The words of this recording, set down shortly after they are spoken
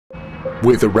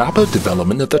With the rapid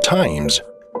development of the times,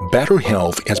 better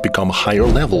health has become a higher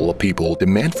level of people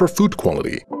demand for food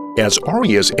quality, as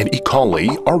aureus and E.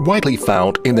 coli are widely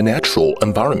found in the natural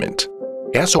environment.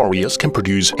 As aureus can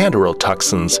produce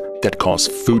enterotoxins that cause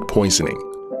food poisoning,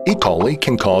 E. coli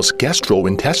can cause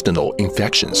gastrointestinal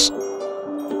infections.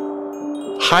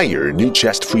 Haier new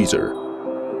chest freezer.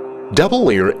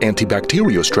 Double-layer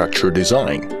antibacterial structure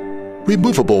design.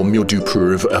 Removable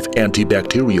mildew-proof of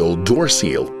antibacterial door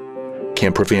seal.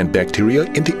 Can prevent bacteria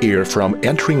in the air from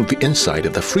entering the inside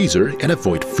of the freezer and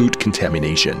avoid food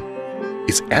contamination.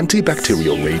 Its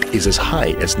antibacterial rate is as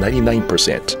high as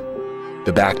 99%.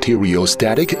 The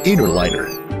bacteriostatic inner liner,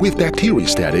 with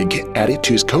bacteriostatic added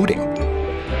to its coating,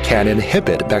 can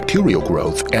inhibit bacterial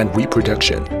growth and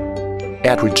reproduction,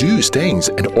 and reduce stains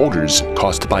and odors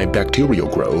caused by bacterial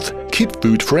growth, keep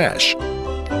food fresh.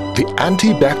 The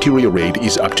antibacterial rate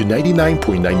is up to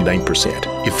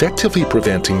 99.99%, effectively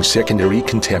preventing secondary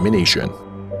contamination.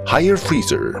 Haier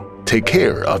freezer. Take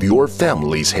care of your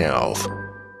family's health.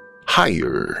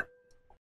 Haier.